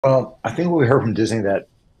Well, I think what we heard from Disney that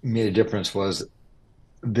made a difference was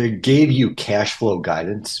they gave you cash flow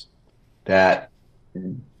guidance that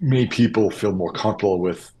made people feel more comfortable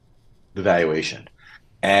with the valuation.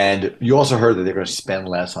 And you also heard that they're going to spend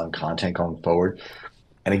less on content going forward.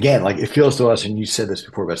 And again, like it feels to us, and you said this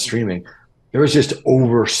before about streaming, there was just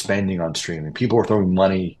overspending on streaming. People were throwing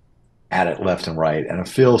money at it left and right. And it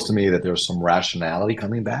feels to me that there's some rationality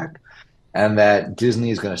coming back and that Disney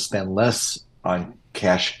is going to spend less on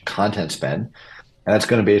cash content spend. And that's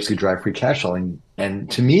going to basically drive free cash flow.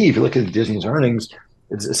 And to me, if you look at Disney's earnings,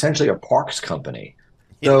 it's essentially a parks company.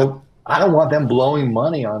 Yeah. So I don't want them blowing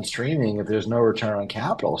money on streaming if there's no return on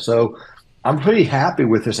capital. So I'm pretty happy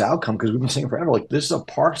with this outcome because we've been saying forever, like this is a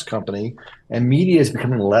parks company and media is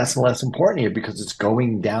becoming less and less important here because it's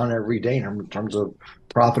going down every day in terms of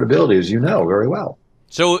profitability, as you know very well.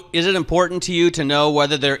 So is it important to you to know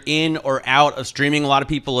whether they're in or out of streaming? A lot of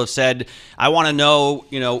people have said, I want to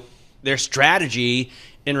know, their strategy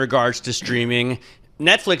in regards to streaming.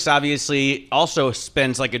 Netflix obviously also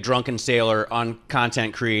spends like a drunken sailor on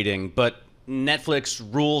content creating, but Netflix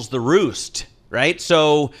rules the roost, right?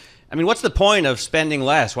 So, I mean, what's the point of spending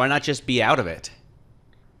less? Why not just be out of it?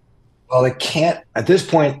 Well, they can't at this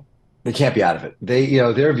point. They can't be out of it.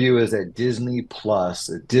 Their view is that Disney Plus,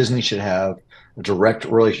 that Disney should have a direct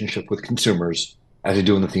relationship with consumers as they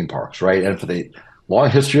do in the theme parks, right? And for the long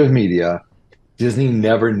history of media, Disney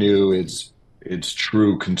never knew its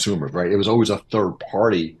true consumers, right? It was always a third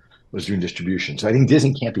party was doing distribution. So I think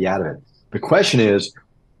Disney can't be out of it. The question is,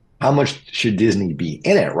 how much should Disney be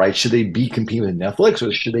in it, right? Should they be competing with Netflix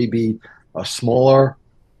or should they be a smaller,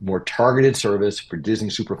 more targeted service for Disney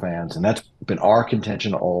superfans? And that's been our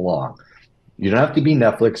contention all along. You don't have to be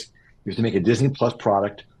Netflix. You have to make a Disney Plus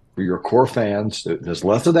product for your core fans. There's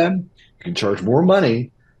less of them. You can charge more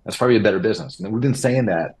money. That's probably a better business. And we've been saying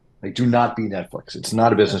that. Like, do not be Netflix. It's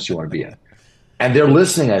not a business you want to be in. And they're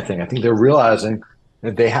listening, I think. I think they're realizing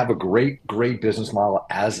that they have a great, great business model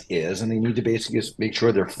as is, and they need to basically just make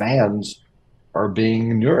sure their fans are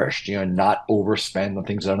being nourished, not overspend on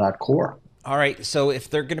things that are not core. All right, so if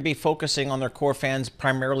they're going to be focusing on their core fans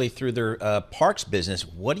primarily through their parks business,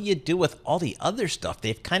 what do you do with all the other stuff?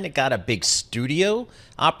 They've kind of got a big studio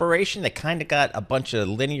operation. They kind of got a bunch of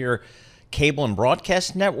linear cable and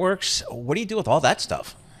broadcast networks. What do you do with all that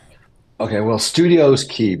stuff? Okay, well, studio is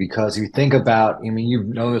key because if you think about, I mean, you've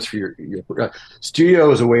known this for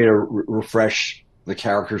studio is a way to refresh the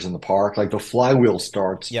characters in the park. Like the flywheel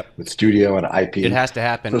starts Yep. with studio and IP. It has to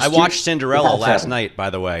happen. So I watched it Cinderella has to last happen. night,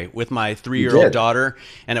 by the way, with my You 3-year-old did. daughter.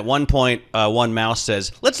 And at one point, one mouse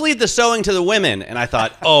says, "Let's leave the sewing to the women." And I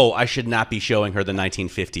thought, oh, I should not be showing her the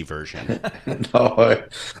 1950 version. No,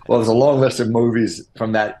 well, there's a long list of movies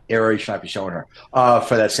from that era you should not be showing her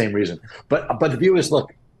for that same reason. But the view is,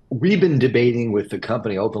 look, we've been debating with the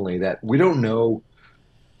company openly that we don't know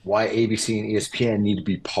why ABC and ESPN need to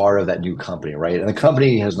be part of that new company, right? And the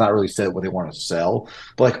company has not really said what they want to sell.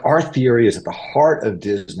 But like our theory is at the heart of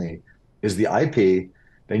Disney is the IP.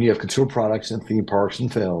 Then you have consumer products and theme parks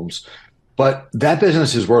and films. But that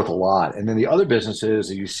business is worth a lot. And then the other businesses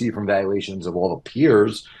that you see from valuations of all the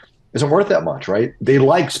peers isn't worth that much, right? They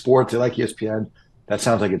like sports, they like ESPN. That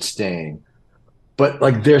sounds like it's staying. But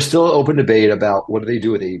like there's still open debate about what do they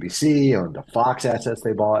do with ABC and the Fox assets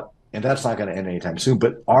they bought, and that's not going to end anytime soon.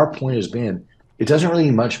 But our point has been it doesn't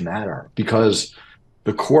really much matter because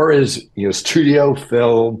the core is studio,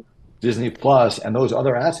 film, Disney Plus, and those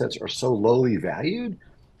other assets are so lowly valued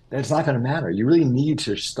that it's not going to matter. You really need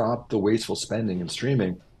to stop the wasteful spending and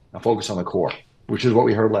streaming and focus on the core, which is what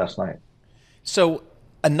we heard last night. So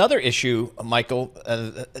another issue, Michael,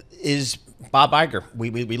 is Bob Iger.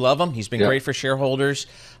 We love him. He's been Yeah. great for shareholders.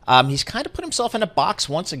 He's kind of put himself in a box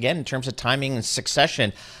once again in terms of timing and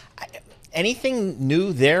succession. Anything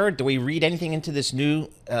new there? Do we read anything into this new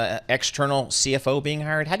external CFO being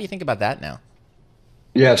hired? How do you think about that now?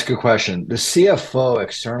 Yeah, it's a good question. The CFO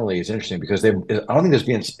externally is interesting because I don't think there's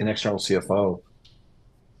been an external CFO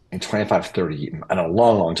in 25, 30, in a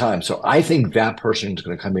long, long time. So I think that person is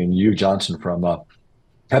going to come in, Hugh Johnson from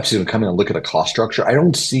Pepsi, is going to come in and look at the cost structure. I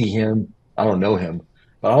don't see him, I don't know him,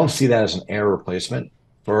 but I don't see that as an air replacement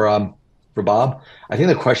for Bob. I think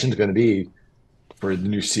the question is going to be for the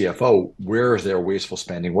new CFO, where is their wasteful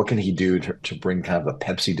spending? What can he do to bring kind of a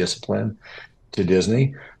Pepsi discipline to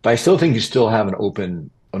Disney? But I still think you still have an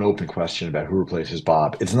open question about who replaces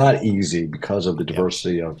Bob. It's not easy because of the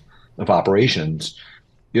diversity of operations.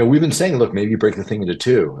 We've been saying, look, maybe you break the thing into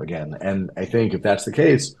two again. And I think if that's the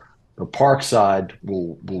case, the park side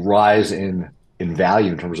will rise in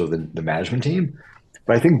value in terms of the management team.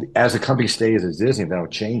 But I think as the company stays as Disney, if they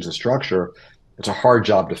don't change the structure, it's a hard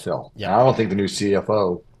job to fill. Yeah. And I don't think the new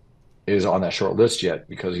CFO is on that short list yet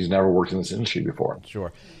because he's never worked in this industry before.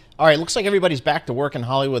 Sure. All right, looks like everybody's back to work in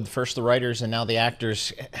Hollywood, first the writers and now the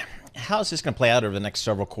actors. How is this going to play out over the next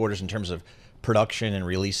several quarters in terms of production and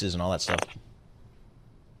releases and all that stuff?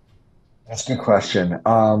 That's a good question.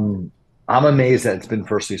 I'm amazed that it's been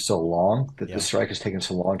firstly so long, that Yeah. the strike has taken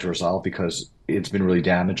so long to resolve because it's been really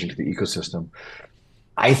damaging to the ecosystem.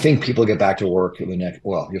 I think people get back to work in the next,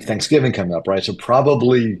 well, you have Thanksgiving coming up, right? So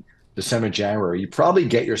probably December, January, you probably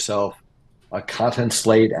get yourself a content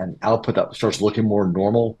slate and output that starts looking more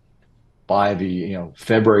normal by the,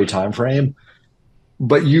 February timeframe.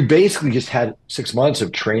 But you basically just had 6 months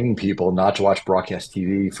of training people not to watch broadcast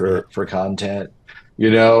TV for content,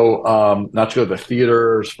 not to go to the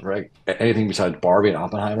theaters for anything besides Barbie and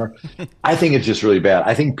Oppenheimer. I think it's just really bad.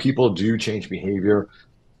 I think people do change behavior,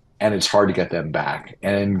 and it's hard to get them back.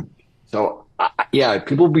 And so, yeah,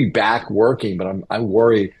 people will be back working, but I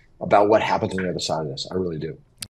worry about what happens on the other side of this. I really do.